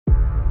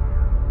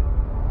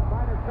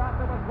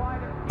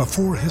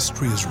Before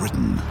history is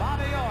written,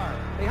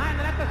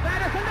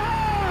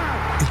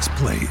 it's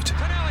played.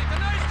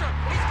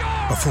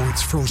 Before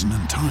it's frozen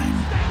in time,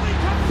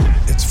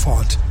 it's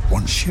fought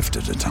one shift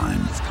at a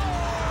time.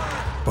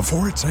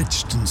 Before it's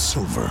etched in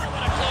silver,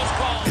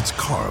 it's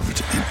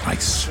carved in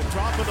ice.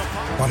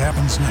 What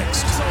happens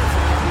next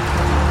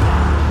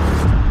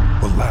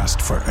will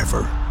last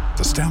forever.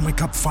 The Stanley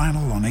Cup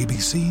Final on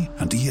ABC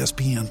and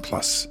ESPN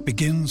Plus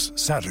begins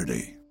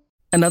Saturday.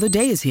 Another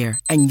day is here,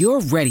 and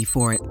you're ready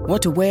for it.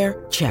 What to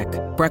wear? Check.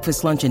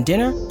 Breakfast, lunch, and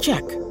dinner?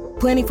 Check.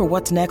 Planning for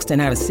what's next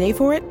and how to save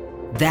for it?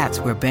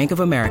 That's where Bank of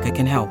America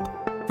can help.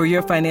 For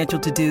your financial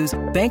to-dos,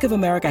 Bank of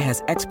America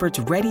has experts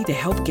ready to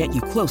help get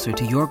you closer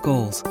to your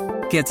goals.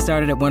 Get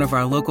started at one of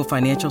our local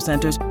financial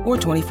centers or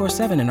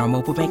 24/7 in our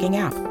mobile banking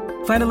app.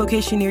 Find a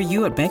location near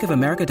you at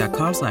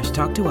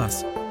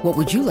bankofamerica.com/talktous. What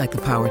would you like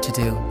the power to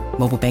do?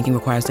 Mobile banking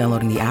requires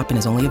downloading the app and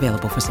is only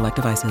available for select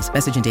devices.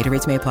 Message and data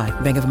rates may apply.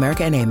 Bank of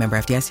America NA, member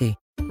FDIC.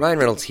 Ryan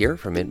Reynolds here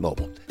from Mint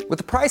Mobile. With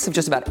the price of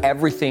just about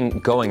everything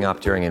going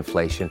up during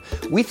inflation,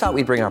 we thought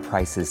we'd bring our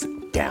prices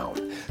down.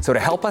 So to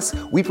help us,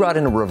 we brought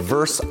in a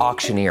reverse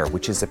auctioneer,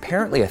 which is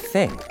apparently a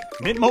thing.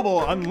 Mint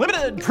Mobile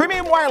Unlimited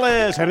Premium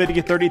Wireless. How to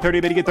get 30,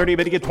 30, bit to get 30,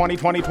 bit to get 20,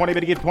 20, 20,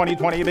 bit to get 20,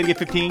 20, bit to get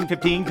 15,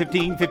 15,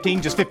 15,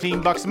 15, just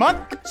 $15 a month?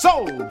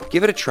 Sold!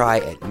 Give it a try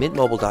at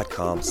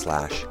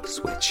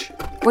mintmobile.com/switch.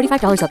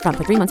 $45 up front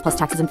for 3 months plus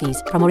taxes and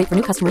fees. Promo rate for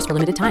new customers for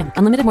limited time.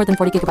 Unlimited more than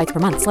 40 gigabytes per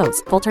month.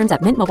 Slows full terms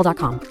at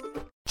mintmobile.com.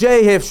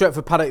 Jay here for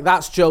Stretford Paddock.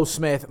 That's Joe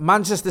Smith.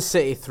 Manchester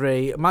City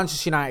 3,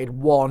 Manchester United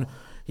 1.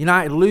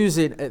 United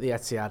losing at the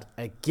Etihad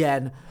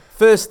again.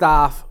 First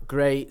half,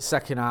 great.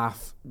 Second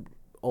half,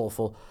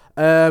 awful.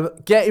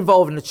 Get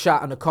involved in the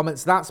chat and the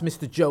comments. That's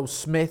Mr. Joe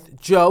Smith.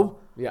 Joe.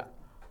 Yeah.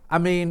 I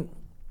mean,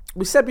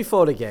 we said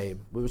before the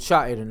game, we were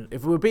chatting, and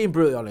if we were being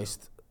brutally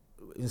honest,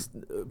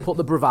 put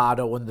the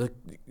bravado and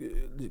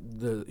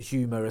the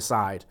humour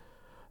aside,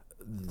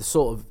 the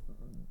sort of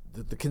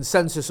the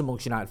consensus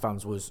amongst United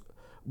fans was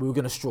we were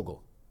going to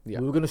struggle. Yeah.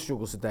 We were going to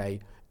struggle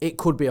today. It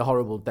could be a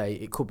horrible day.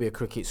 It could be a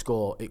cricket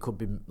score. It could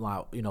be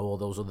like, all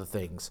those other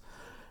things.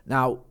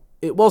 Now,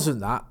 it wasn't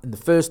that. In the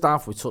first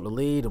half, we took the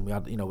lead and we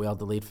had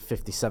the lead for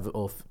 57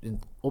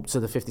 up to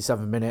the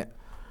 57th minute.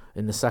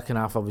 In the second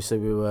half, obviously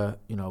we were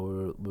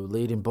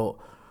leading, but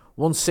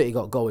once City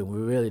got going, we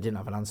really didn't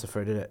have an answer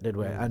for it, did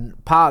we? Mm.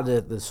 And part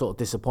of the sort of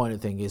disappointing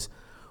thing is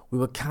we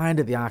were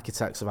kind of the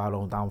architects of our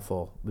own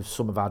downfall with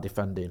some of our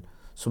defending,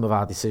 some of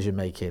our decision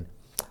making,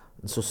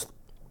 and just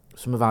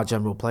some of our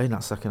general play in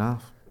that second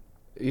half.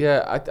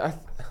 Yeah,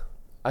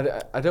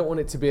 I don't want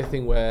it to be a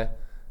thing where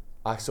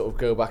I sort of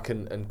go back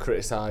and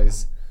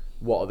criticise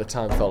what at the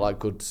time felt like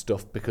good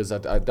stuff, because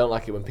I don't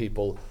like it when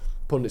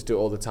pundits do it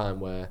all the time,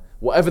 where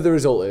whatever the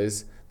result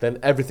is, then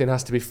everything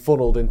has to be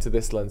funneled into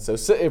this lens. So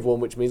City have won,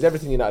 which means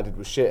everything United did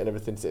was shit and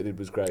everything City did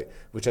was great,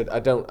 which I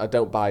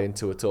don't buy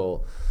into at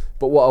all.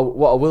 But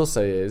what I will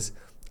say is,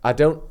 I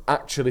don't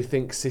actually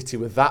think City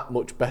were that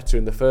much better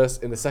in the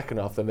second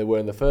half than they were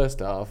in the first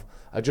half.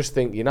 I just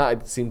think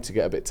United seemed to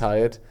get a bit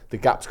tired. The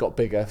gaps got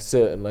bigger,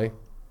 certainly.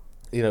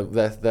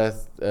 Their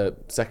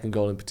second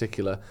goal in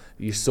particular,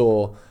 you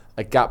saw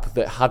a gap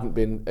that hadn't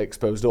been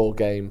exposed all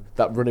game,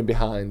 that running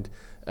behind,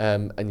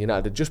 and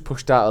United had just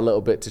pushed out a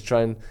little bit to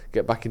try and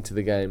get back into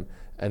the game,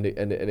 and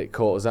it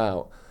caught us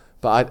out.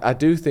 But I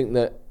do think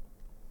that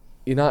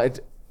United,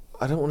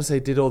 I don't want to say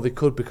did all they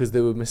could, because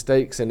there were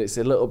mistakes, and it's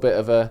a little bit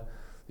of a,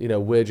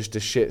 we're just a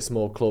shit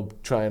small club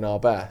trying our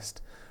best.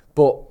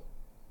 But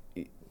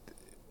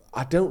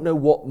I don't know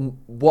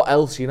what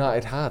else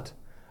United had.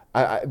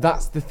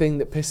 That's the thing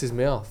that pisses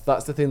me off.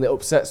 That's the thing that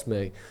upsets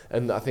me,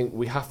 and I think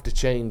we have to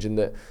change, and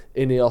that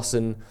Ineos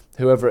and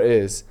whoever it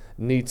is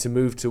need to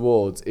move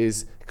towards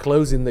is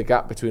closing the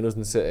gap between us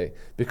and City.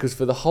 Because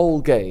for the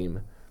whole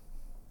game,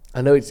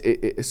 I know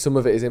some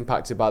of it is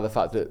impacted by the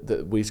fact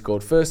that we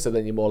scored first, so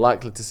then you're more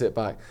likely to sit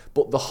back.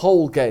 But the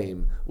whole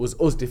game was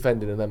us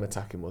defending and them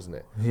attacking, wasn't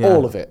it? Yeah.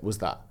 All of it was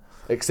that,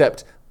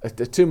 except a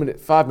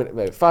 5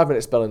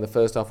 minute spell in the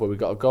first half where we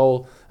got a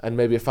goal, and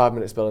maybe a 5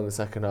 minute spell in the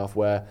second half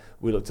where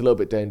we looked a little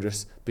bit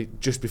dangerous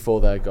just before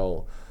their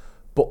goal.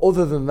 But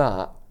other than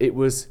that, it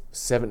was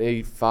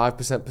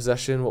 75%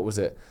 possession. What was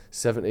it?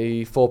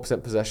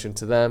 74% possession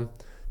to them,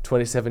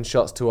 27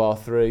 shots to our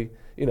 3.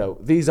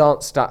 These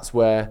aren't stats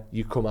where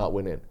you come out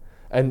winning.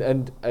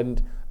 And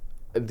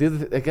the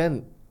other,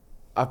 again,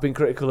 I've been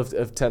critical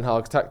of Ten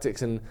Hag's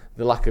tactics and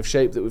the lack of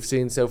shape that we've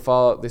seen so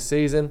far this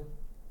season.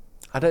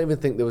 I don't even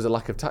think there was a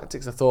lack of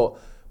tactics. I thought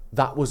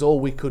that was all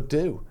we could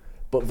do.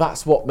 But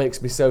that's what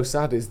makes me so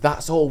sad, is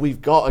that's all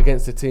we've got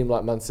against a team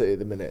like Man City at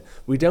the minute.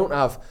 We don't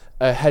have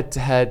a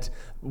head-to-head,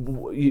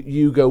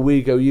 you go,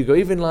 we go, you go.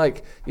 Even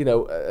like,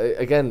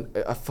 again,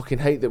 I fucking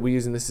hate that we're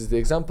using this as the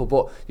example,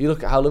 but you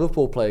look at how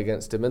Liverpool play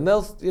against him, and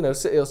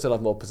City will still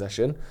have more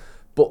possession,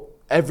 but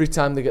every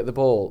time they get the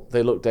ball,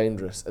 they look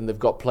dangerous, and they've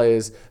got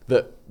players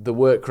that the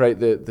work rate,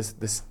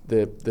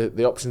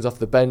 the options off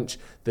the bench,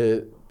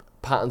 the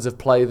patterns of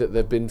play that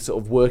they've been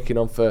sort of working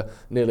on for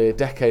nearly a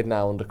decade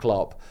now under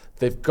Klopp.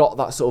 They've got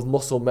that sort of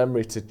muscle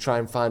memory to try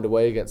and find a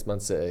way against Man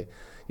City.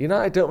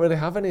 United don't really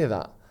have any of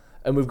that.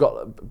 And we've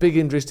got big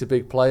injuries to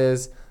big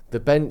players. The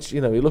bench,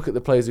 you look at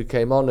the players who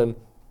came on, and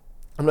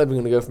I'm not even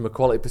going to go from a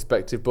quality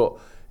perspective, but,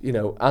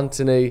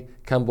 Anthony,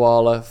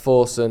 Camboala,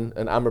 Forson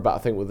and Amrabat, I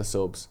think, were the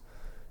subs.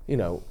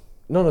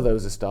 None of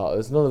those are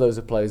starters. None of those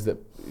are players that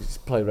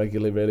play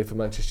regularly, really, for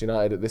Manchester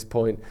United at this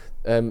point.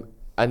 And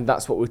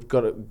that's what we've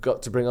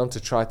got to bring on to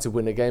try to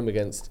win a game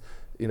against,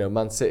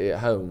 Man City at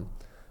home,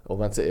 or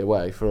Man City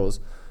away for us.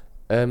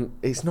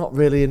 It's not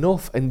really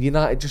enough, and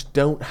United just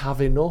don't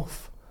have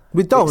enough.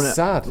 We don't. It's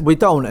sad. We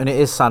don't, and it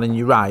is sad, and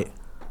you're right.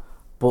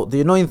 But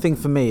the annoying thing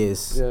for me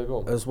is,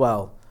 as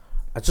well,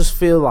 I just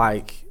feel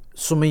like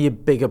some of your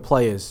bigger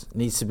players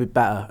need to be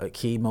better at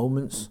key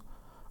moments.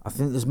 I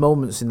think there's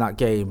moments in that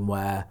game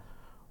where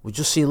we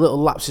just see little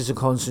lapses of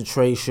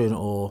concentration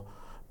or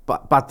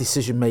bad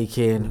decision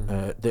making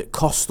that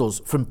cost us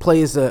from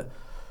players that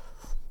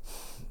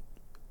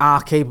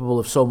are capable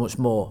of so much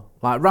more.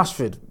 Like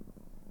Rashford,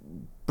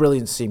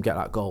 brilliant to see him get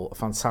that goal, a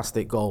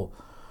fantastic goal.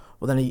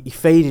 But then he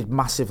faded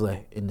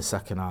massively in the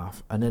second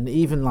half. And then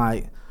even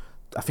I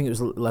think it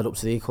was led up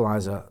to the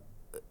equaliser,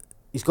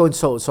 he's going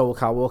toe-to-toe with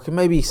Kyle Walker.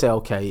 Maybe you say,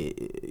 okay,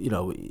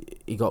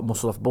 he got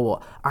muscle off.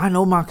 But I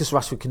know Marcus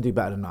Rashford can do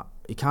better than that.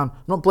 He can.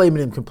 I'm not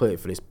blaming him completely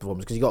for this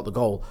performance because he got the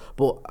goal.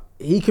 But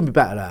he can be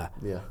better there.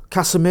 Yeah.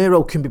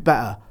 Casemiro can be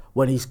better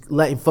when he's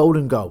letting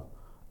Foden go.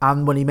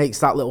 And when he makes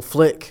that little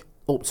flick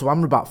up to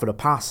Amrabat for the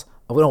pass.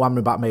 I know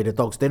Amrabat made a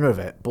dog's dinner of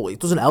it, but it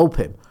doesn't help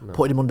him,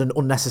 putting him under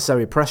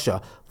unnecessary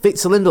pressure.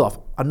 Victor Lindelof,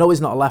 I know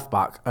he's not a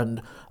left-back,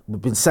 and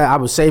I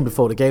was saying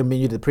before the game, me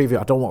and you did the preview,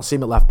 I don't want to see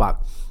him at left-back.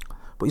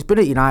 But he's been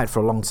at United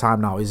for a long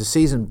time now. He's a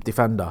seasoned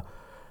defender.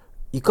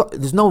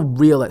 There's no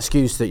real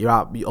excuse that you're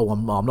I'm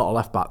not a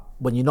left-back,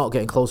 when you're not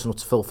getting close enough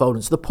to Phil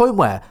Foden, to the point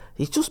where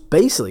he's just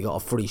basically got a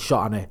free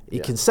shot on it. He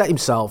can set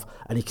himself,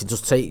 and he can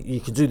just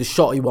he can do the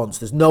shot he wants.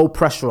 There's no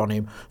pressure on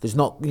him. There's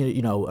not,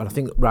 and I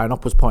think Ryan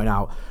Opp was pointing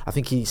out, I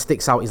think he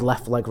sticks out his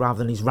left leg rather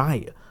than his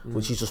right,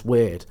 which is just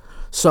weird.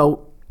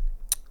 So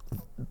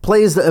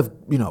players that have,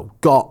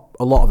 got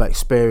a lot of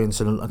experience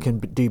and can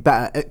do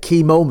better at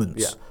key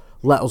moments,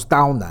 let us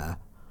down there.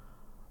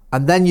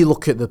 And then you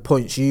look at the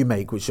points you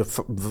make, which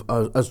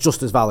are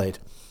just as valid.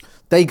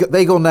 They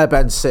go on their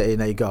bench City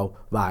and they go,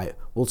 right,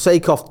 we'll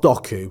take off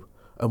Doku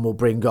and we'll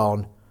bring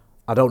on,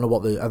 I don't know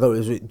what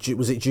was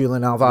it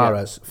Julian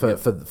Alvarez for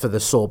the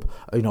sub,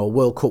 a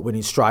World Cup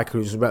winning striker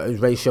whose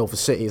ratio for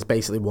City is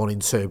basically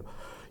 1-2.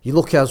 You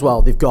look as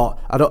well, they've got,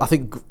 I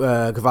think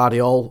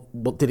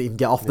Gvardiol didn't even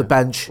get off the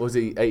bench. Was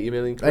he 80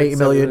 million quid? 80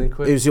 million.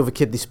 Who's the other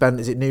kid they spent?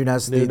 Is it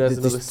Nunes? Nunes,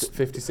 another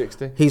 50,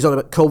 60. He's on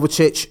about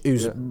Kovacic,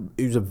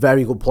 who's a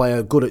very good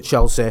player, good at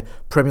Chelsea,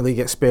 Premier League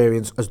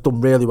experience, has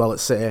done really well at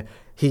City.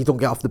 He don't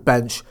get off the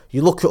bench.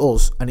 You look at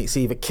us, and it's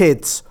either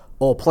kids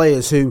or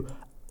players who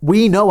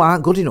we know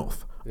aren't good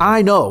enough. Yeah.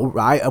 I know,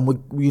 right? And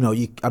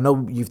I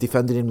know you've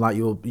defended him like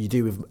you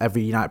do with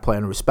every United player,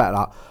 and I respect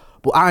that.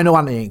 But I know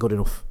Anthony ain't good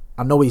enough.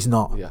 I know he's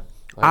not. Yeah,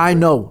 I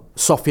know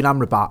Sofian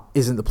Amrabat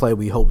isn't the player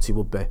we hoped he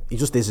would be. He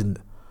just isn't.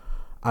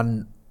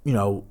 And,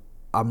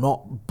 I'm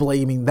not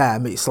blaming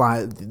them. It's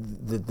like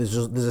there's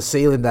a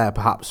ceiling there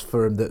perhaps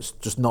for him that's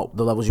just not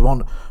the levels you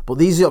want. But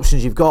these are the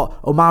options you've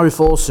got. Omari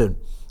Forson,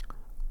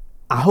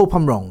 I hope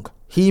I'm wrong.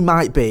 He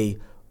might be,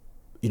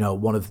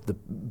 one of the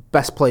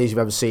best players you've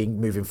ever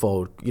seen moving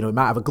forward. He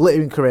might have a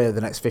glittering career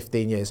the next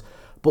 15 years.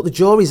 But the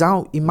jury's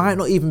out. He might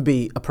not even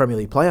be a Premier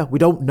League player. We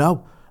don't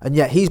know. And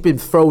yet he's been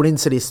thrown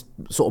into this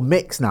sort of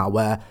mix now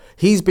where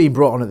he's been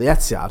brought on at the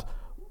Etihad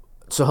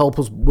to help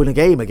us win a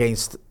game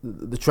against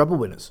the treble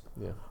winners,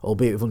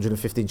 albeit with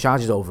 115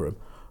 charges over him.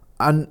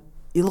 And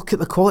you look at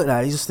the quality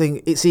there, you just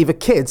think it's either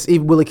kids,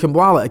 even Willy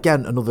Camboala,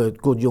 again, another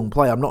good young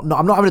player. I'm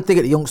not having a dig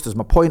at the youngsters.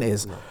 My point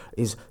is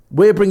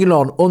we're bringing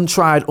on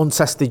untried,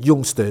 untested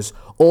youngsters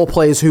or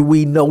players who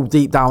we know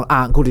deep down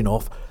aren't good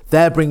enough.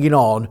 They're bringing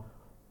on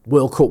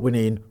World Cup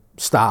winning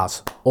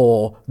stars,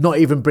 or not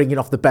even bringing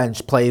off the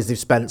bench players they've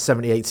spent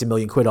 70-80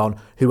 million quid on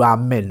who are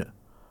mint.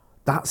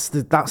 That's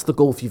the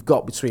gulf you've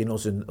got between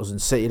us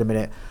and City in a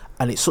minute,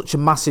 and it's such a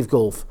massive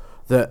gulf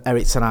that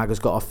Erik ten Hag has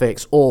got to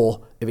fix.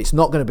 Or if it's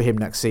not going to be him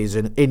next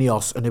season,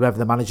 Ineos and whoever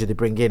the manager they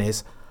bring in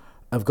is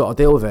have got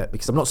to deal with it.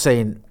 Because I'm not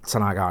saying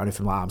ten Hag or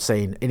anything like that. I'm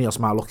saying Ineos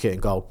might look at it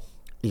and go,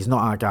 he's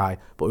not our guy,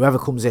 but whoever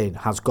comes in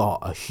has got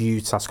a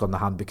huge task on the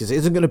hand, because it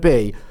isn't going to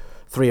be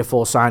 3 or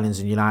 4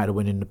 signings and United are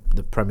winning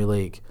the Premier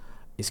League.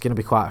 It's going to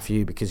be quite a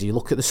few, because you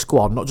look at the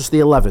squad, not just the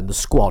 11, the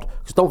squad.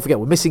 Because don't forget,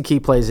 we're missing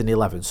key players in the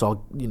 11,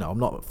 so I'm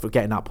not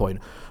forgetting that point.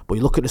 But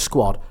you look at the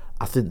squad,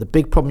 I think the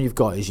big problem you've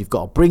got is you've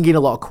got to bring in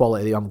a lot of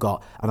quality that you haven't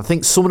got. And I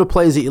think some of the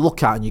players that you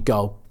look at and you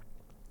go,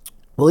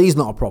 well, he's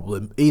not a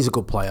problem, he's a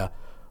good player.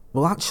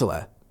 Well,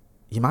 actually,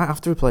 you might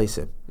have to replace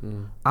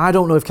him. I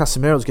don't know if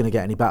Casemiro's going to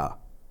get any better.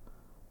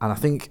 And I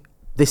think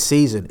this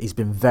season he's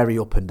been very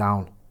up and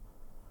down.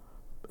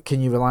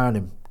 Can you rely on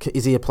him?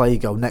 Is he a player you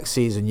go, next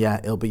season,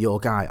 he'll be your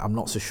guy? I'm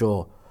not so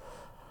sure.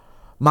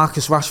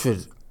 Marcus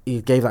Rashford,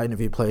 he gave that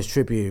interview Players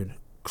Tribune,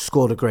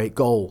 scored a great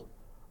goal.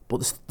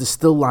 But there's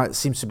still like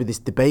seems to be this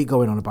debate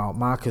going on about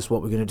Marcus,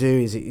 what we're going to do,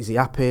 is he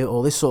happy,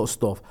 all this sort of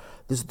stuff.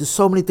 There's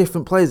so many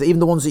different players, that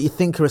even the ones that you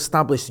think are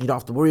established and you don't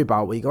have to worry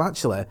about, where you go,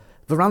 actually,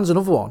 Varane's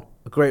another one.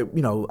 A great,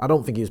 I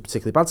don't think he was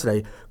particularly bad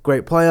today.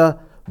 Great player,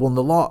 won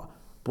the lot,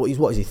 but he's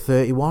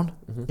 31?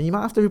 And you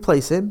might have to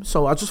replace him.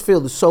 So I just feel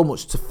there's so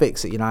much to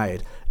fix at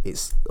United.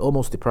 It's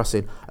almost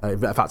depressing. In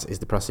fact, it is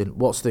depressing.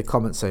 What's the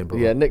comment saying,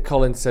 brother? Yeah, Nick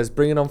Collins says,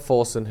 bringing on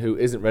Forson, who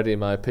isn't ready in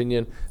my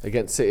opinion,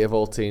 against City of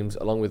all teams,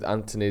 along with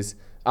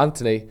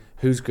Anthony,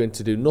 who's going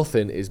to do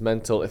nothing, is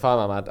mental. If I'm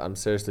Ahmad, I'm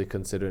seriously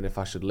considering if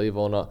I should leave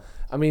or not.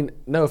 I mean,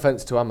 no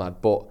offence to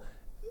Ahmad, but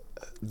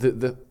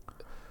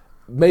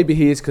maybe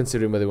he is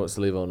considering whether he wants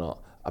to leave or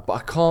not. But I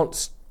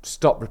can't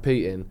stop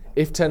repeating,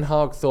 if Ten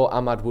Hag thought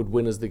Ahmad would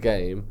win us the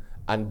game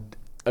and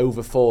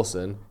over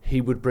Forson, he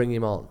would bring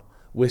him on.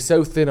 We're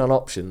so thin on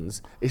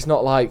options. It's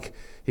not like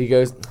he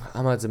goes,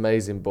 Ahmad's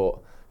amazing, but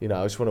I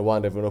just want to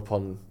wind everyone up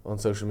on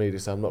social media,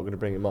 so I'm not going to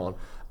bring him on.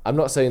 I'm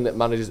not saying that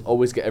managers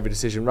always get every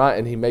decision right,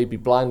 and he may be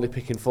blindly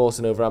picking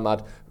Forson over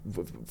Ahmad,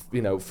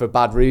 for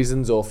bad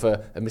reasons or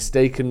for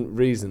mistaken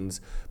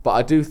reasons. But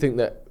I do think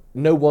that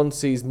no one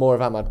sees more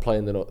of Ahmad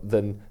playing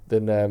than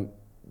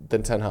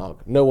Ten Hag.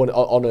 No one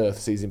on earth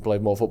sees him play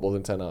more football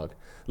than Ten Hag,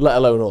 let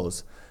alone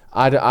us.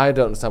 I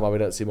don't understand why we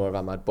don't see more of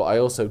Ahmad, but I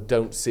also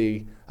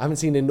I haven't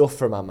seen enough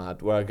from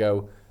Ahmad where I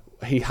go,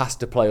 he has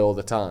to play all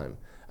the time.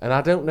 And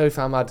I don't know if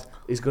Ahmad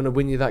is going to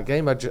win you that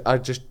game. I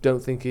just don't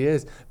think he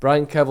is.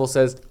 Brian Kevill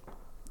says,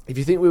 if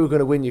you think we were going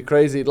to win, you're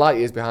crazy. Light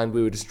years behind,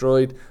 we were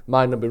destroyed.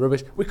 Mind not be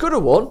rubbish. We could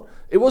have won.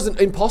 It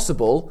wasn't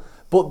impossible.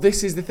 But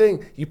this is the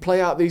thing. You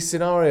play out these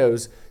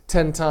scenarios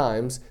 10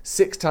 times,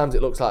 6 times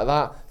it looks like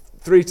that.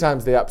 3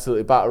 times they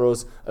absolutely batter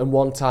us, and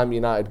 1 time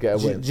United get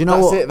a win. Do you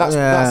know what?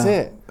 That's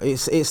it.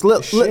 It's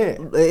shit.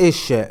 It is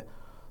shit.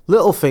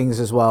 Little things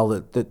as well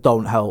that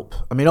don't help.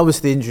 I mean,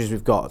 obviously the injuries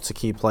we've got to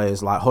key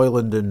players like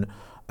Højlund and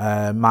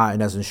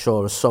Martinez and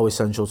Shaw are so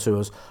essential to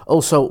us.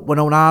 Also, when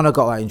Onana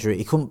got that injury,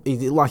 he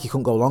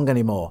couldn't go long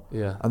anymore.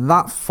 Yeah. And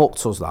that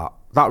fucked us.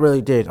 That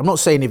really did. I'm not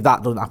saying if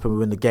that doesn't happen, we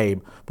win the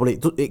game, but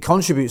it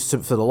contributes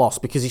for the loss,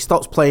 because he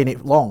stops playing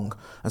it long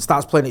and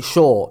starts playing it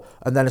short,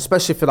 and then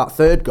especially for that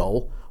third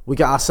goal, we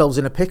get ourselves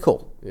in a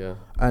pickle. Yeah.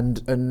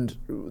 And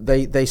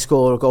they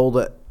score a goal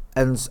that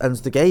ends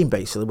the game,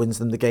 basically wins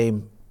them the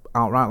game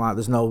outright. Like,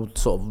 there's no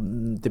sort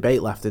of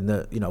debate left in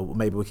that,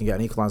 maybe we can get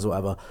an equaliser or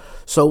whatever.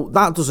 So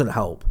that doesn't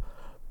help.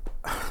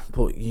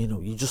 But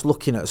you're just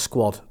looking at a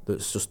squad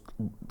that's just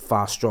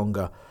far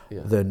stronger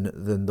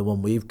than the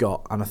one we've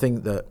got. And I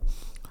think that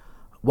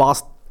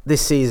whilst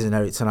this season,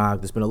 Erik ten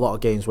Hag, there's been a lot of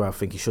games where I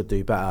think he should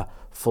do better.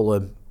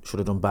 Fulham should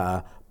have done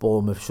better.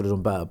 Bournemouth should have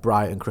done better.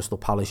 Brighton, Crystal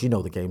Palace,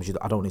 the games.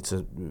 I don't need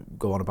to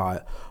go on about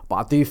it. But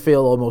I do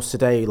feel almost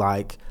today,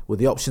 like, with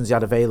the options he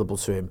had available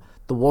to him,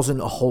 there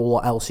wasn't a whole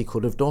lot else he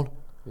could have done.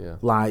 Yeah.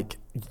 Like,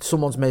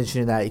 someone's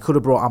mentioning there, he could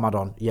have brought Ahmad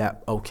on. Yeah,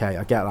 okay,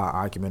 I get that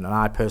argument, and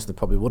I personally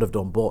probably would have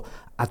done, but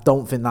I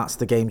don't think that's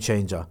the game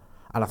changer.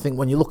 And I think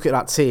when you look at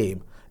that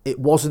team, it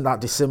wasn't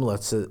that dissimilar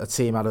to a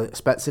team I'd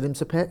expected him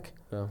to pick.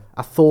 No.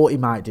 I thought he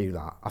might do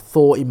that. I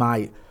thought he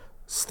might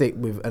stick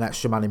with an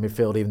extra man in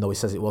midfield, even though he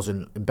says it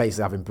wasn't, and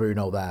basically having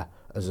Bruno there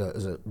as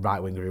a right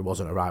winger who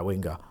wasn't a right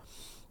winger.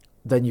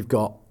 Then you've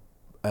got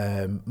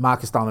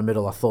Marcus down the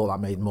middle. I thought that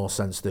made more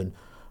sense than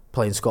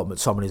playing Scott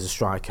McTominay as a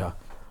striker.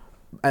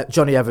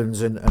 Johnny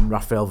Evans and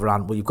Raphael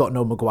Varane, well, you've got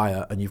no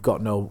Maguire and you've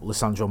got no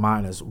Lisandro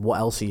Martinez. What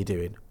else are you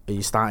doing? Are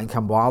you starting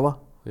Camboala?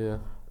 Yeah.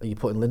 Are you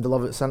putting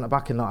Lindelof at centre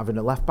back and not having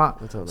a left back?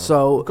 I don't know.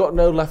 So we've got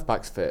no left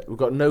backs fit. We've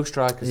got no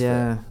strikers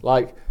fit.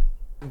 Like,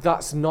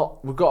 that's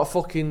not. We've got a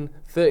fucking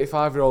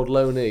 35-year-old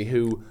loanee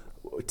who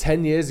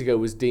 10 years ago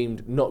was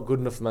deemed not good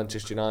enough for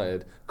Manchester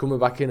United, coming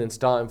back in and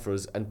starting for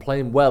us and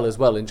playing well as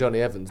well in Johnny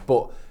Evans.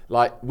 But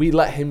like, we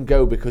let him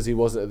go because he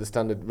wasn't at the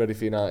standard ready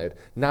for United.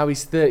 Now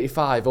he's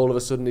 35. All of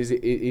a sudden,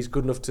 he's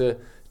good enough to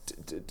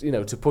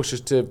push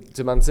us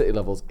to Man City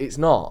levels. It's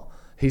not.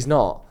 He's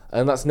not,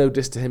 and that's no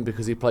diss to him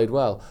because he played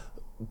well.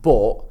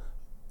 But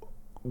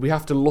we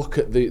have to look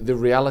at the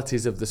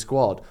realities of the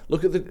squad.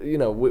 Look at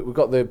we've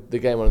got the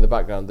game on in the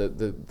background,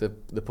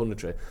 the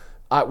punditry.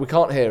 We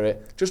can't hear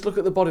it. Just look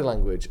at the body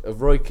language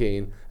of Roy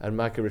Keane and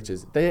Micah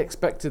Richards. They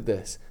expected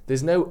this.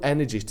 There's no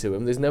energy to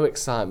him. There's no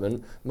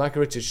excitement.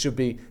 Micah Richards should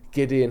be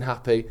giddy and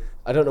happy.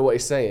 I don't know what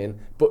he's saying,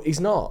 but he's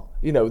not.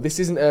 This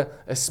isn't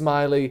a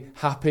smiley,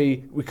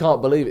 happy, we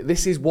can't believe it.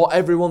 This is what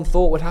everyone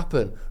thought would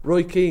happen.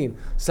 Roy Keane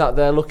sat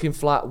there looking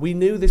flat. We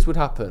knew this would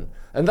happen.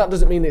 And that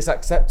doesn't mean it's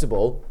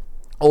acceptable.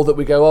 Or that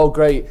we go, oh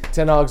great,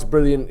 Ten Hag's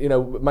brilliant,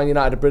 Man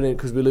United are brilliant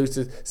because we lose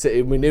to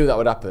City and we knew that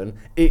would happen.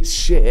 It's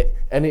shit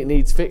and it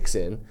needs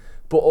fixing.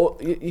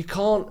 But you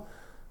can't,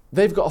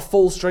 they've got a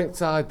full strength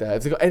side there.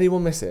 Have they got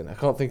anyone missing? I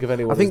can't think of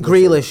anyone. I think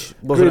Grealish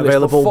wasn't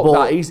available. But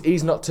fuck that,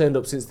 he's not turned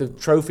up since the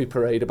trophy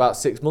parade about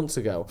 6 months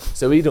ago.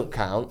 So he don't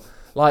count.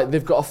 Like,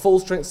 they've got a full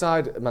strength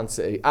side, Man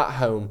City, at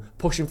home,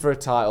 pushing for a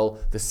title,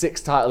 the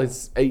 6th title in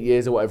 8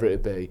 years or whatever it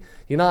would be.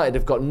 United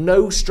have got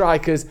no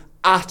strikers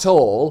at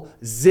all.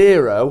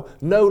 0.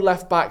 No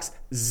left backs.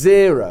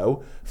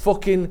 0.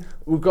 Fucking,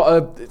 we've got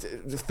a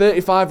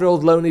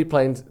 35-year-old lonely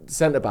playing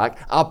centre back.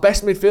 Our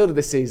best midfielder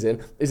this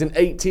season is an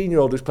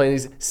 18-year-old who's playing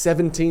his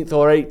 17th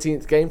or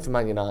 18th game for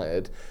Man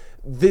United.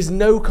 There's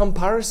no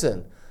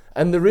comparison.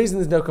 And the reason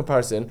there's no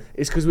comparison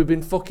is because we've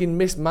been fucking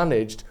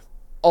mismanaged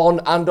on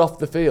and off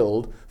the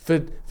field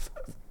for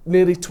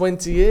nearly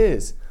 20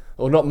 years.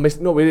 Or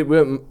we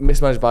weren't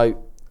mismanaged by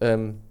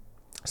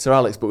Sir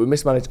Alex, but we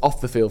mismanaged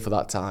off the field for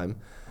that time.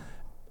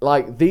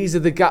 Like, these are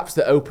the gaps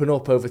that open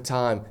up over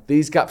time.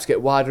 These gaps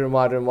get wider and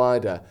wider and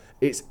wider.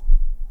 It's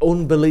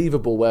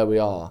unbelievable where we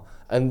are.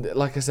 And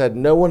like I said,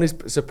 no one is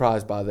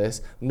surprised by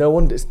this. No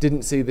one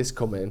didn't see this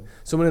coming.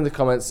 Someone in the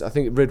comments, I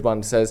think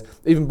Ridwan, says,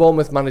 even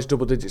Bournemouth managed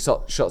double-digit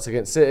shots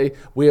against City.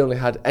 We only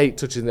had 8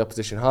 touches in the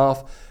opposition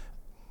half.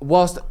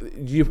 Whilst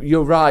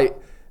you're right,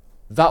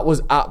 that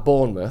was at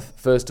Bournemouth,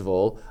 first of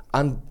all.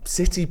 And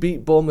City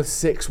beat Bournemouth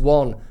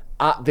 6-1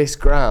 at this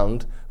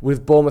ground,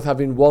 with Bournemouth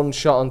having 1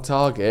 shot on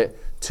target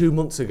 2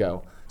 months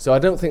ago. So I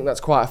don't think that's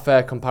quite a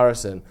fair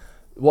comparison.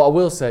 What I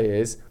will say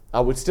is, I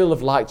would still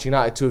have liked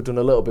United to have done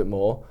a little bit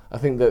more. I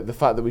think that the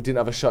fact that we didn't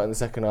have a shot in the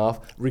second half,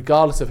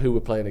 regardless of who we're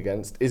playing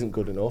against, isn't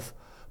good enough.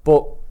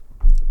 But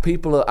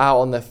people are out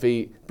on their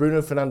feet.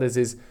 Bruno Fernandes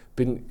has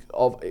been,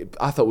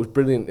 I thought, was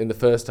brilliant in the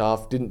first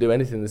half, didn't do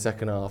anything in the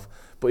second half.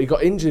 But he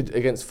got injured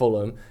against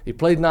Fulham. He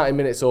played 90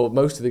 minutes or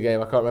most of the game,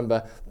 I can't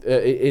remember,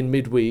 in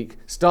midweek.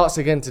 Starts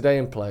again today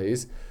and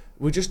plays.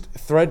 We're just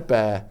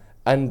threadbare.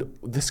 And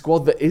the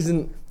squad that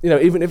isn't,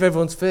 even if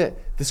everyone's fit,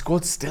 the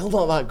squad's still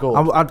not that good.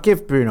 I'd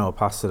give Bruno a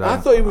pass today. I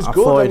thought he was good.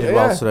 I thought he did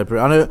well today,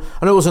 Bruno.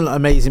 I know it wasn't an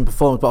amazing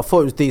performance, but I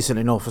thought it was decent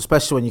enough,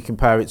 especially when you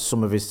compare it to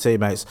some of his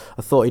teammates.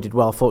 I thought he did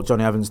well. I thought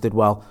Johnny Evans did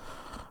well.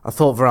 I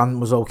thought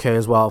Varane was okay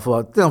as well. I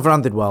thought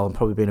Varane did well. I'm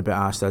probably being a bit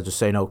harsh there, just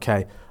saying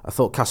okay. I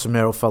thought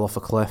Casemiro fell off a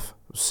cliff.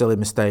 Silly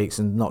mistakes,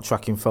 and not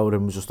tracking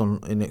Foden was just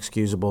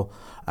inexcusable.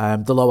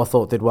 Dalot, I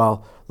thought, did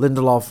well.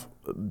 Lindelof,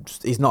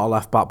 he's not a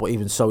left back, but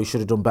even so, he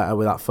should have done better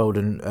with that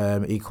Foden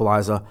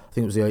equaliser. I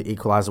think it was the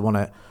equaliser,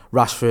 wasn't it?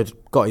 Rashford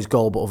got his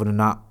goal, but other than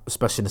that,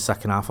 especially in the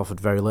second half, offered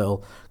very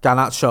little.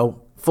 Garnacho,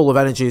 full of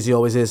energy as he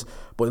always is,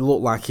 but it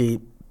looked like he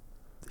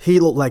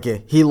looked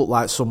leggy. He looked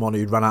like someone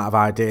who'd run out of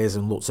ideas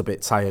and looks a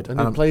bit tired. And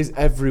he plays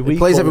every week. He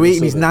plays every week,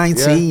 and he's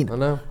 19. Yeah, I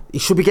know. He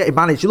should be getting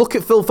managed. You look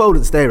at Phil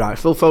Foden today, right?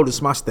 Phil Foden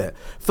smashed it.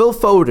 Phil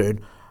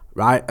Foden,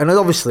 right? And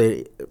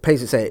obviously, Pace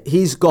to say,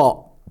 he's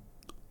got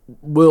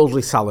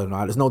worldly talent,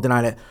 right? There's no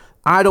denying it.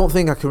 I don't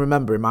think I can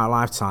remember in my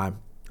lifetime,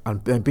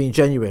 and being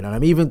genuine, and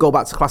I'm even go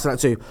back to Class of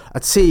 92, a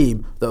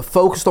team that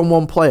focused on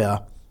one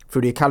player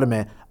through the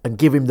academy and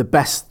give him the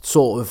best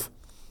sort of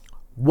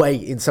way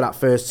into that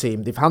first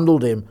team. They've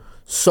handled him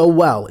so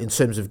well in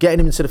terms of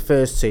getting him into the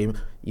first team.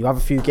 You have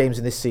a few games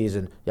in this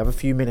season, you have a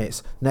few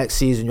minutes. Next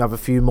season, you have a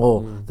few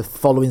more. The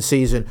following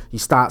season, you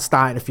start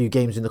starting a few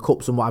games in the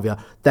cups and what have you.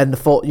 Then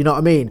you know what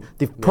I mean?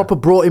 They've proper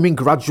brought him in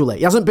gradually.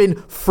 He hasn't been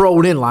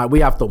thrown in like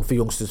we have done for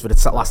youngsters for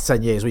the last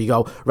 10 years, where you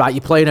go, right,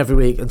 you're playing every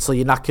week until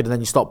you're knackered and then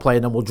you stop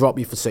playing and we'll drop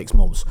you for 6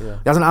 months. Yeah.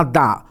 He hasn't had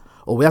that.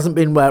 Or he hasn't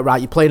been where, right,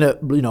 you're playing at,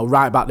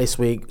 right back this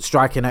week,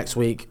 striker next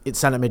week, it's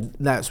centre mid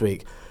next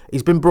week.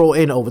 He's been brought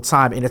in over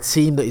time in a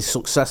team that is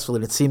successful,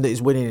 in a team that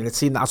is winning, in a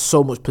team that has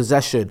so much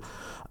possession.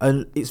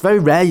 And it's very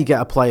rare you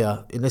get a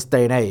player in this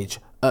day and age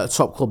at a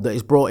top club that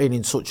is brought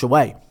in such a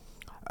way.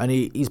 And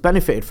he's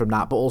benefited from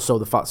that, but also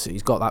the fact that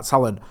he's got that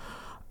talent.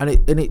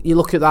 And you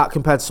look at that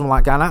compared to someone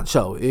like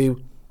Garnacho,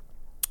 who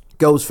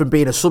goes from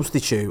being a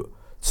substitute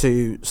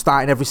to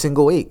starting every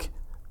single week.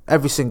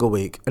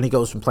 And he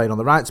goes from playing on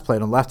the right to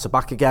playing on the left to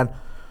back again.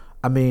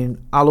 I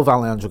mean, I love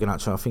Alejandro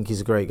Garnacho. I think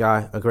he's a great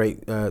guy, a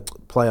great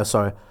player,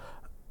 sorry.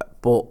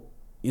 But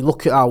you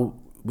look at how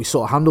we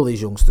sort of handle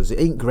these youngsters, it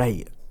ain't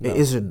great. No. It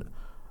isn't.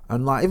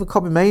 And like even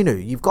Kobbie Mainoo,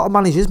 you've got to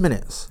manage his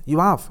minutes. You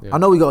have. Yeah. I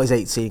know he got his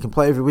 18, he can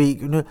play every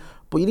week,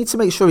 but you need to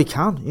make sure he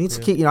can. You need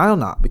to keep your eye on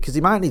that, because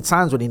he might need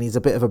times when he needs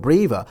a bit of a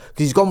breather,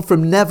 because he's gone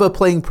from never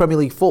playing Premier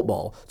League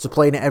football to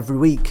playing it every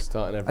week.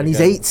 And he's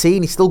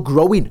 18, he's still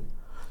growing.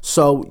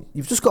 So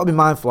you've just got to be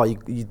mindful how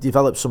you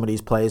develop some of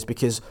these players,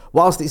 because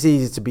whilst it's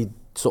easy to be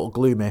sort of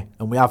gloomy,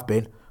 and we have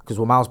been, because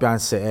we're miles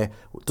behind City,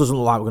 it doesn't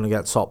look like we're going to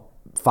get top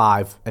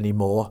 5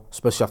 anymore,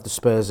 especially after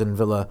Spurs and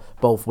Villa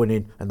both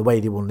winning, and the way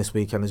they won this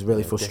weekend is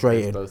really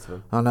frustrating. Both of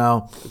them. I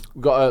know.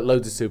 We've got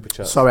loads of super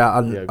chats. Sorry,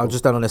 I'll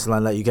just down on this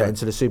and let you get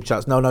into the super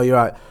chats. No, you're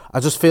right. I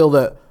just feel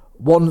that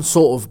one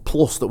sort of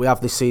plus that we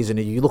have this season,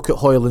 you look at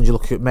Højlund, you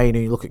look at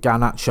Mainoo, you look at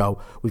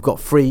Garnacho, we've got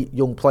 3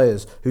 young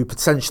players who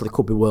potentially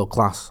could be world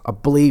class. I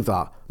believe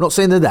that. I'm not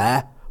saying they're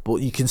there, but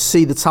you can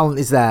see the talent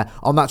is there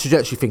on that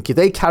trajectory. Think if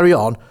they carry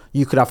on,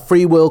 you could have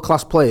 3 world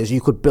class players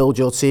you could build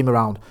your team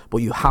around, but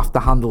you have to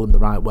handle them the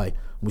right way.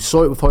 We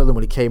saw it with Højlund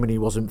when he came in, he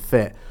wasn't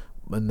fit,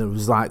 and there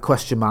was like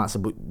question marks,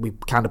 and we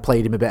kind of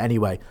played him a bit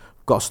anyway.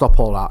 We've got to stop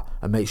all that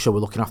and make sure we're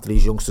looking after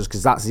these youngsters,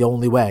 because that's the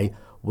only way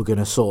we're going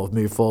to sort of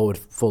move forward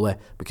fully,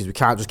 because we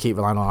can't just keep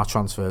relying on our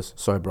transfers.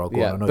 Sorry, bro.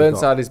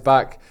 Burnside is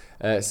back.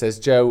 Says,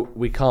 Joe,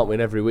 we can't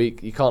win every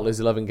week. You can't lose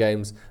 11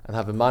 games and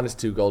have a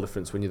 -2 goal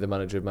difference when you're the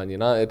manager of Man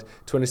United.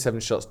 27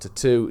 shots to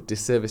 2.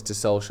 Disservice to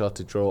Solskjaer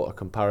to draw a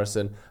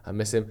comparison. I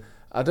miss him.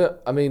 I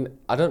don't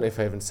know if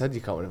I even said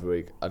you can't win every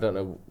week. I don't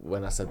know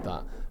when I said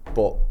that.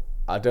 But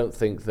I don't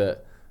think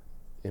that,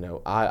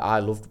 I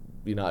loved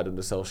United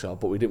under Solskjaer,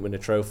 but we didn't win a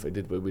trophy,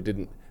 did we? We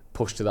didn't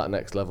push to that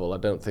next level. I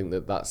don't think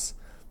that that's,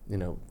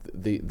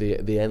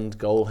 the end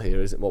goal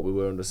here isn't what we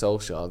were under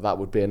Solskjaer. That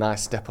would be a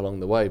nice step along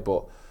the way,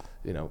 but,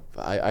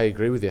 I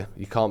agree with you.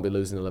 You can't be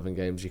losing 11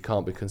 games. You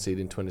can't be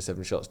conceding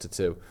 27 shots to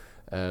 2.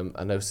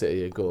 I know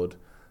City are good,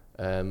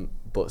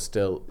 but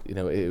still,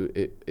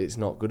 it's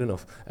not good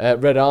enough.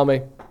 Red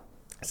Army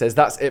says,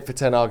 that's it for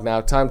Ten Hag now.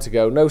 Time to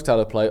go. No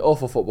style of play.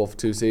 Awful football for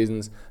 2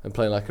 seasons and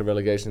playing like a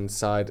relegation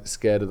side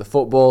scared of the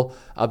football.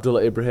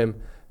 Abdullah Ibrahim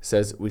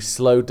says, we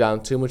slowed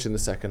down too much in the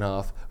second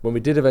half. When we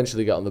did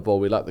eventually get on the ball,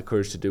 we lacked the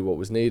courage to do what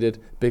was needed.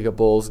 Bigger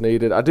balls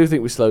needed. I do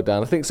think we slowed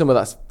down. I think some of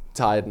that's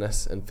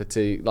tiredness and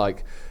fatigue,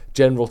 like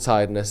general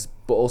tiredness,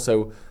 but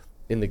also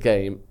in the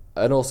game.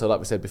 And also, like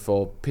we said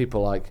before,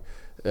 people like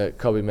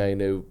Kobe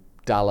Mainoo,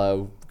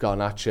 Dalot,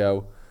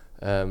 Garnacho,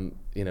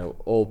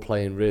 all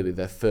playing really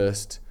their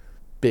first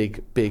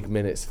big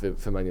minutes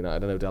for Man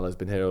United. I know Dalot's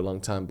been here a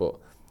long time, but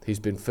he's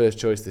been first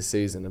choice this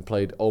season and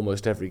played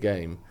almost every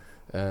game,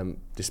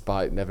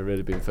 despite never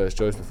really being first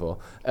choice before.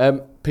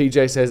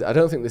 PJ says, I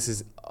don't think this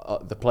is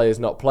the players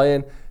not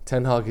playing.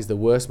 Ten Hag is the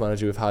worst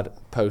manager we've had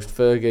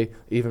post-Fergie.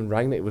 Even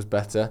Rangnick was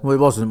better. Well, it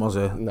wasn't, was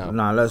it?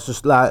 No, let's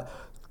just, like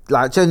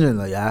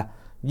genuinely, yeah?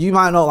 You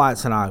might not like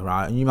Ten Hag,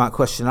 right? And you might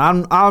question.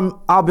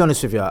 I'll be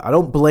honest with you. I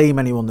don't blame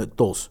anyone that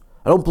does.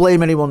 I don't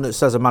blame anyone that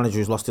says a manager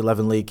who's lost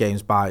 11 league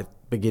games by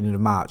beginning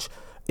of March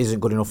isn't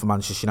good enough for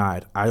Manchester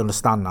United. I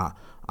understand that.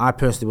 I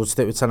personally would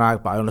stick with Ten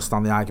Hag, but I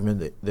understand the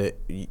argument that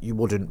you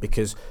wouldn't,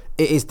 because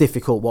it is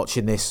difficult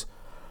watching this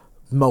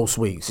most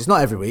weeks. It's not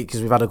every week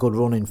because we've had a good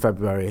run in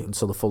February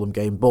until the Fulham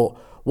game, but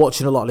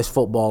watching a lot of this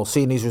football,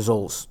 seeing these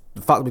results,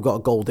 the fact that we've got a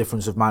goal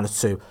difference of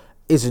 -2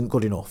 isn't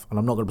good enough, and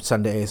I'm not going to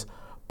pretend it is.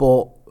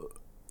 But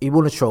he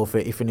won a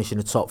trophy, he finished in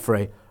the top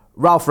 3.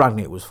 Ralph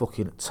Rangnick was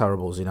fucking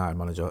terrible as United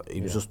manager.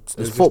 He was just,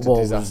 his football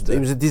was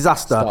a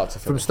disaster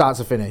from start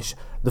to finish.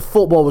 The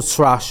football was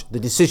trash. The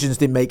decisions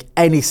didn't make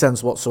any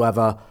sense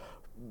whatsoever,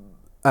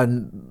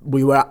 and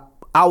we were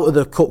out of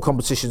the cup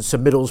competitions to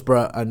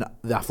Middlesbrough and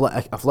the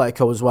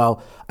Atletico as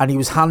well. And he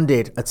was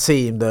handed a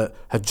team that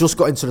had just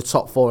got into the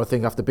top 4, I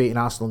think, after beating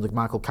Arsenal under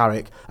Michael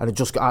Carrick, and had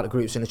just got out of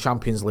groups in the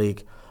Champions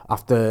League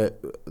after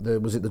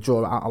the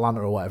draw at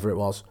Atalanta or whatever it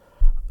was.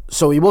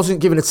 So he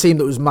wasn't given a team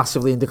that was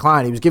massively in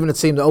decline. He was given a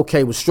team that,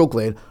 okay, was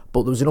struggling,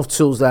 but there was enough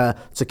tools there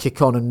to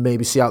kick on and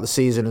maybe see out the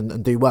season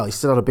and do well. He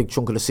still had a big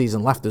chunk of the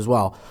season left as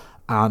well.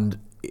 And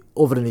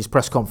other than his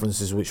press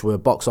conferences, which were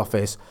box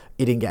office,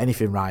 he didn't get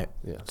anything right.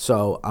 Yeah.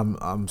 So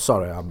I'm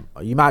sorry.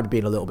 You might be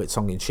being a little bit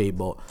tongue-in-cheek,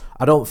 but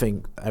I don't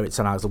think Erik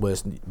ten Hag is the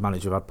worst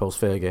manager I've had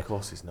post-Fergie. Of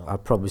course he's not.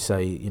 I'd probably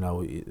say,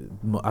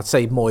 I'd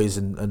say Moyes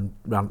and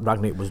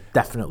Rangnick was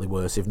definitely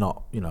worse, if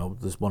not,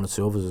 there's one or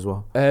two others as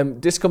well.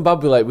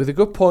 Discombobulate with a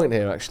good point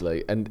here,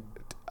 actually, and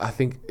I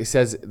think it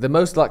says, the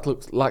most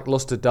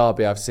lacklustre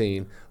derby I've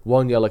seen,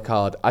 1 yellow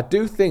card. I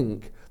do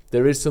think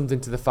there is something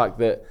to the fact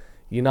that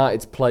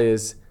United's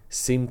players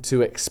seem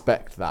to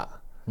expect that.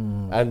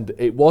 And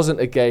it wasn't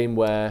a game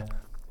where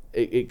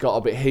it got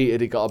a bit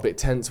heated, it got a bit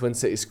tense when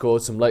City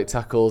scored some late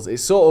tackles.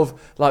 It's sort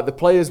of like the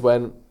players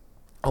went,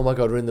 oh my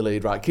God, we're in the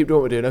lead, right, keep doing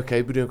what we're doing,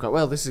 okay, we're doing quite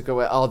well, this is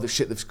going, oh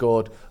shit, they've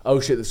scored,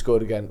 they've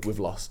scored again, we've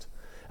lost.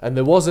 And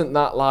there wasn't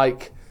that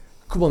like,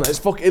 come on,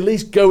 let's at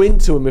least go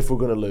into them if we're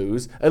going to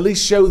lose. At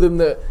least show them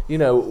that,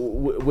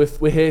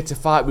 we're here to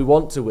fight, we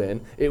want to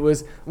win. It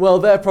was, well,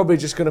 they're probably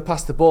just going to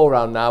pass the ball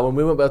around now and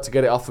we won't be able to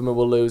get it off them and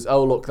we'll lose.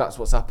 Oh, look, that's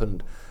what's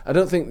happened. I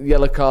don't think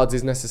yellow cards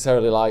is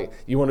necessarily like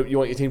you want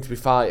your team to be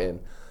fighting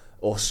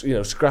or,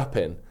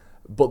 scrapping.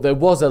 But there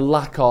was a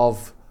lack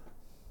of,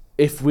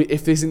 if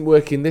this isn't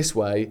working this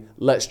way,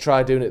 let's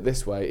try doing it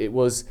this way. It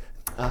was,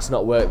 that's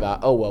not worked that.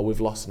 Oh, well, we've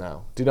lost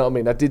now. Do you know what I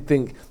mean? I did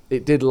think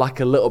it did lack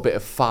a little bit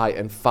of fight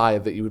and fire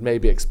that you would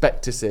maybe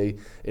expect to see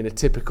in a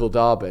typical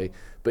derby.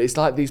 But it's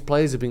like these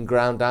players have been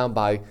ground down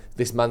by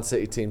this Man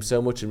City team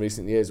so much in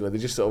recent years where they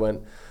just sort of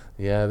went,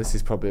 yeah, this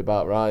is probably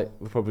about right.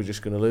 We're probably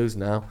just going to lose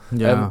now.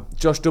 Yeah.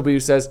 Josh W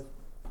says,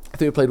 I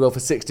think we played well for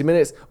 60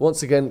 minutes.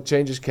 Once again,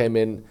 changes came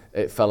in,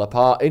 it fell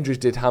apart. Injuries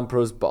did hamper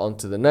us, but on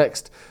to the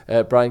next.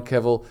 Brian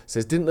Kevill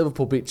says, didn't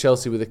Liverpool beat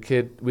Chelsea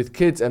with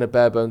kids and a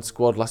bare-bones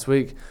squad last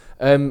week?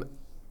 Well,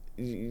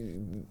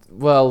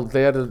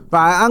 they had a...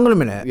 Right, hang on a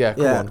minute. Yeah,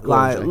 come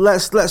on,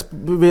 let's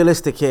be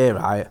realistic here,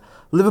 right?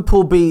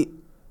 Liverpool beat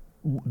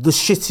the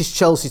shittest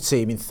Chelsea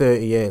team in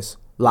 30 years.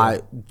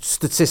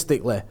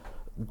 Statistically,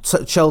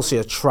 Chelsea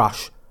are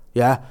trash,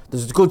 yeah?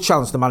 There's a good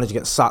chance the manager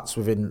gets sacked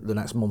within the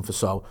next month or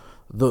so.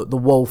 The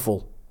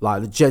woeful,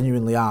 they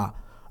genuinely are.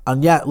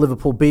 And yet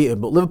Liverpool beat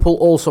him, but Liverpool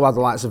also had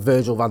the likes of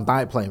Virgil van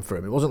Dijk playing for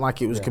him. It wasn't like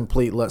it was a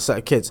complete set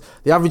of kids.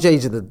 The average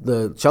age of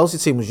the Chelsea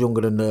team was younger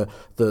than the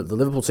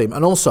Liverpool team.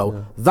 And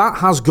also, that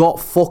has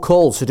got fuck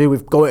all to do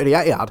with going to the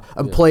Etihad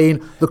and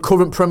playing the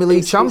current Premier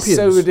League champions. It's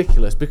so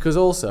ridiculous because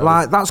also...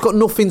 Like, that's got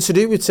nothing to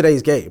do with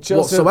today's game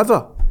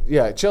whatsoever.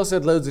 Chelsea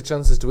had loads of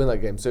chances to win that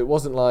game, so it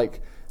wasn't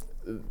like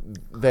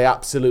they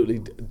absolutely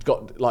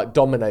got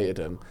dominated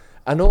them.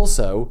 And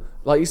also,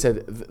 like you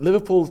said, the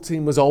Liverpool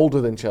team was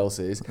older than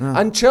Chelsea's,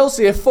 and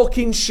Chelsea are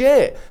fucking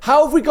shit.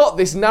 How have we got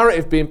this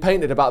narrative being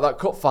painted about that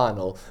cup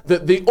final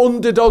that the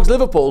underdogs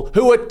Liverpool,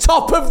 who are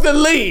top of the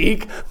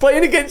league,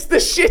 playing against the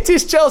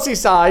shittest Chelsea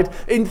side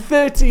in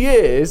 30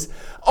 years,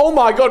 oh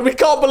my God, we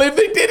can't believe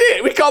they did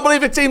it. We can't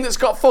believe a team that's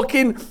got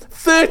fucking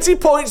 30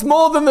 points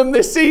more than them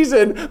this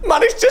season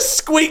managed to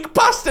squeak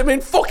past them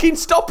in fucking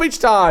stoppage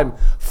time.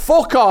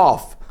 Fuck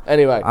off.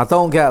 Anyway, I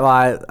don't get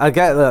I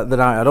get the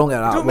night. I don't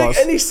get that. It don't make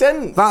any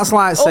sense. That's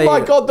like saying, oh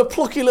my God, the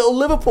plucky little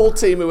Liverpool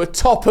team who are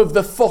top of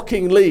the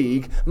fucking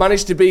league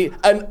managed to beat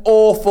an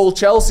awful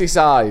Chelsea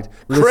side.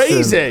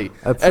 Crazy.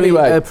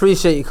 Anyway, I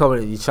appreciate you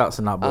commenting your chats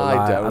and that, but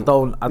I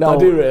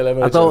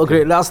don't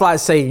agree. That's like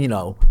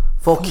saying,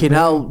 fucking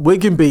hell,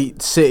 Wigan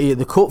beat City at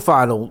the cup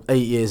final 8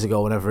 years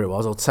ago, whenever it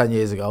was, or 10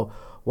 years ago.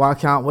 Why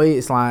can't we?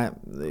 It's like,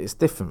 it's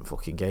different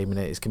fucking game,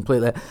 innit? It's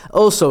completely...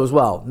 Also, as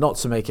well, not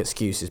to make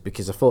excuses,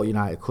 because I thought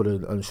United could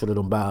have and should have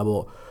done better,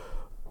 but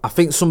I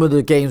think some of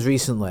the games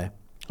recently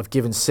have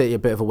given City a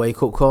bit of a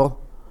wake-up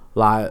call.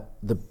 Like,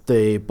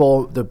 the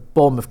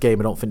Bournemouth game,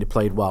 I don't think they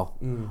played well.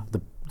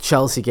 The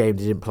Chelsea game,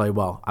 they didn't play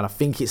well. And I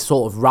think it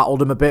sort of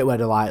rattled them a bit, where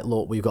they're like,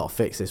 look, we've got to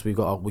fix this. We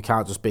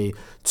can't just be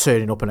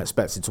turning up and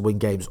expecting to win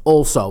games.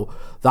 Also,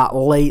 that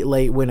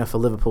late winner for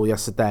Liverpool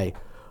yesterday...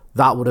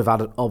 That would have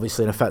had,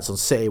 obviously, an effect on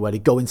City, where they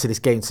go into this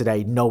game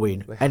today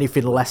knowing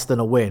anything less than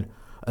a win,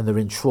 and they're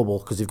in trouble,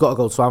 because they've got to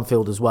go to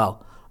Anfield as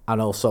well. And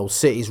also,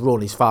 City's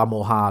run is far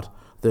more hard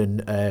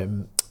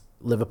than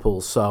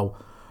Liverpool's. So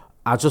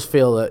I just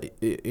feel that,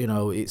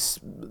 it's...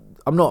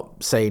 I'm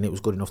not saying it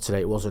was good enough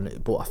today, it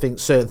wasn't, but I think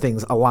certain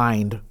things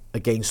aligned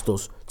against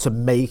us to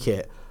make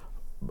it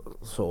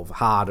sort of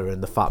harder,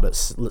 and the fact that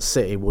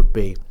City would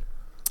be...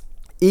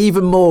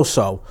 Even more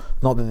so,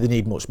 not that they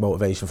need much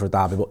motivation for a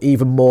derby, but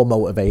even more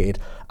motivated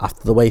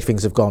after the way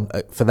things have gone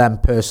for them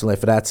personally,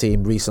 for their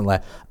team recently,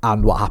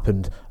 and what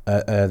happened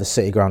at the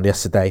City ground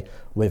yesterday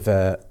with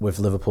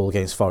Liverpool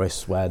against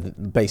Forest, where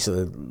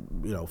basically,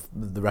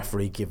 the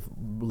referee give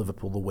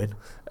Liverpool the win.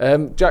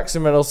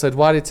 Jackson Reynolds said,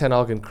 "Why did Ten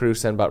Hag and Crew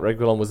send back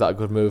Reguilon? Was that a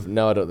good move?"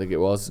 No, I don't think it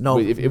was. No,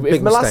 if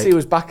Malassi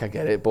was back, I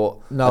get it, but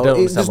I don't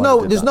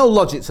understand there's no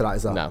logic to that,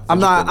 is there? No,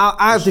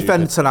 I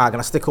defend Ten Hag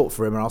and I stick up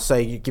for him, and I'll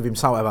say you give him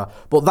whatever.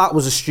 But that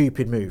was a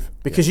stupid move,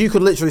 because you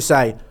could literally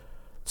say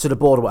to the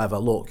board or whatever,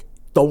 look,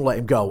 don't let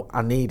him go.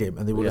 I need him,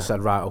 and they would have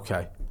said, right,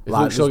 okay. If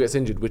Luke Shaw gets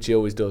injured, which he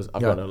always does,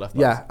 I've got no left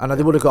back. Yeah, and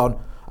they would have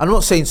gone. I'm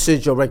not saying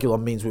Sergio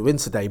Reguilon means we win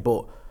today,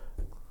 but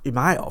he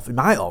might have.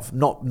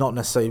 Not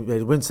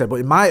necessarily win today, but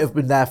he might have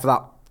been there for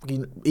that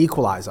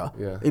equaliser.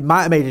 Yeah. It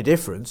might have made a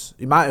difference.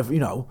 It might have, we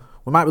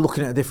might be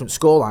looking at a different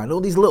scoreline. All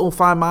these little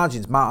fine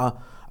margins matter,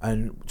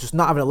 and just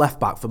not having a left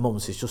back for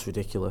months is just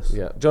ridiculous.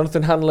 Yeah.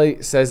 Jonathan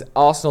Hanley says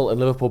Arsenal and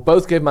Liverpool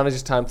both gave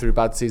managers time through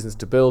bad seasons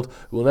to build.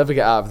 We'll never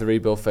get out of the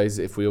rebuild phase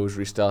if we always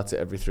restart it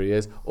every 3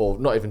 years, or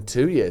not even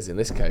 2 years in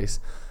this case.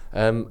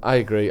 I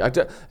agree.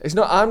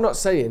 I'm not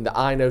saying that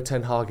I know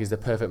Ten Hag is the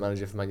perfect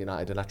manager for Man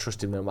United and I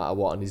trust him no matter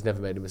what and he's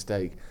never made a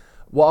mistake.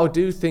 What I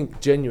do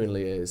think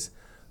genuinely is,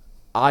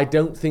 I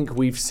don't think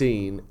we've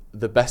seen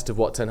the best of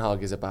what Ten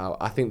Hag is about.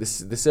 I think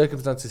the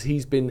circumstances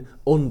he's been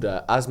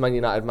under as Man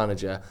United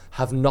manager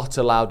have not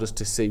allowed us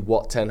to see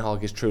what Ten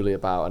Hag is truly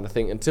about. And I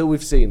think until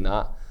we've seen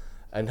that,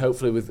 and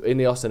hopefully with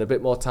Ineos and a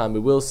bit more time we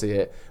will see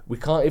it, we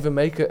can't even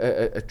make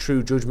a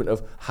true judgment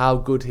of how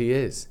good he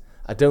is.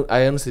 I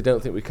honestly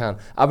don't think we can.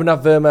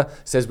 Abhinav Verma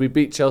says we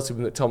beat Chelsea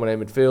with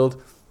McTominay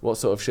midfield. What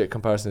sort of shit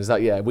comparison is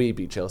that? Yeah, we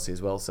beat Chelsea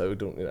as well, so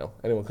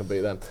anyone can beat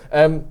them.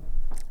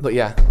 But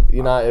yeah,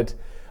 United.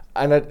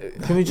 And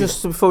can we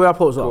just, before we wrap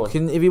up as well, if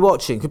you're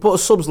watching, can you put a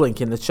subs link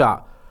in the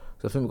chat?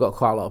 Because I think we've got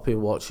quite a lot of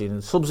people watching,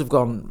 and subs have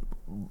gone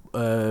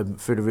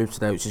through the roof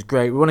today, which is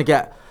great. We want to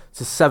get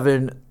to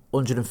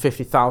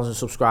 750,000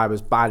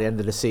 subscribers by the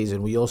end of the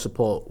season. With your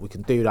support, we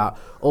can do that.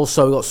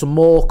 Also, we've got some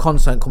more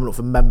content coming up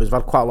from members.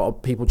 We've had quite a lot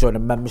of people join a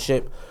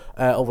membership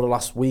over the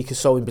last week or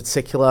so. In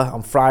particular,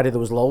 on Friday there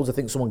was loads. I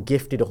think someone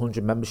gifted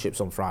 100 memberships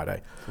on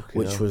Friday,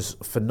 which was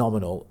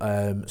phenomenal.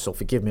 So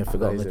forgive me, I've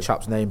forgotten the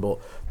chap's name, but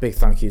big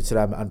thank you to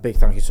them, and big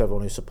thank you to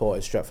everyone who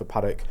supported Stretford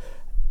Paddock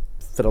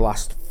for the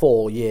last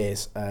 4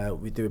 years.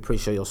 We do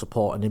appreciate your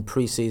support, and in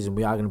pre-season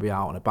we are going to be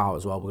out and about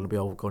as well. We're going to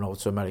be going over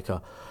to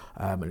America,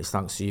 and it's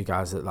thanks to you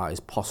guys that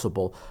is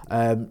possible.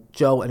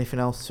 Joe, anything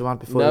else to add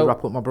before we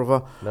wrap up, my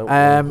brother?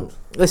 No.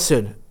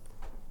 Listen,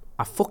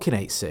 I fucking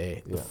hate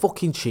City. They're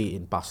fucking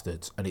cheating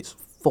bastards, and it's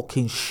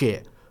fucking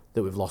shit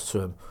that we've lost to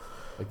them.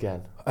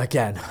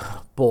 Again.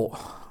 But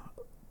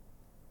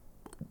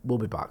we'll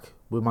be back.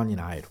 We're Man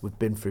United. We've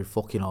been through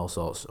fucking all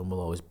sorts and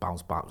we'll always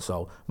bounce back.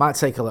 So might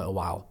take a little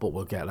while, but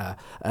we'll get there.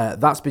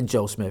 That's been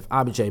Joe Smith.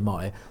 I'm Jay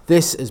Motti.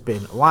 This has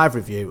been Live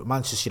Review.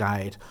 Manchester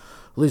United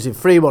losing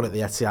 3-1 at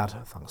the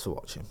Etihad. Thanks for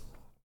watching.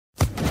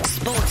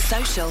 Sports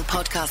Social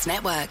Podcast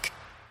Network.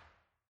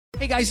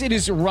 Hey guys, it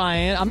is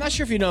Ryan. I'm not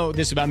sure if you know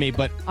this about me,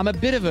 but I'm a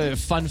bit of a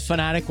fun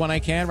fanatic when I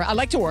can. I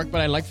like to work,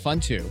 but I like fun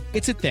too.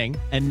 It's a thing.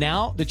 And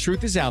now the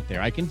truth is out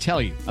there. I can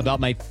tell you about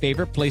my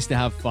favorite place to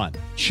have fun.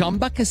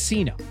 Chumba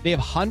Casino. They have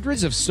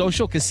hundreds of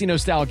social casino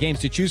style games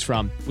to choose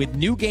from with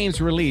new games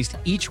released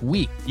each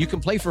week. You can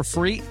play for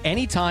free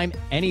anytime,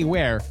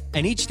 anywhere.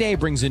 And each day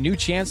brings a new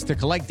chance to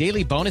collect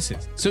daily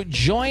bonuses. So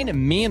join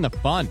me in the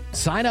fun.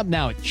 Sign up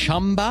now at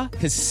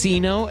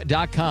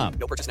ChumbaCasino.com.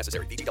 No purchase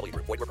necessary. VGW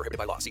Group. Void where prohibited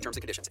by law. See terms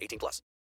and conditions. 18+.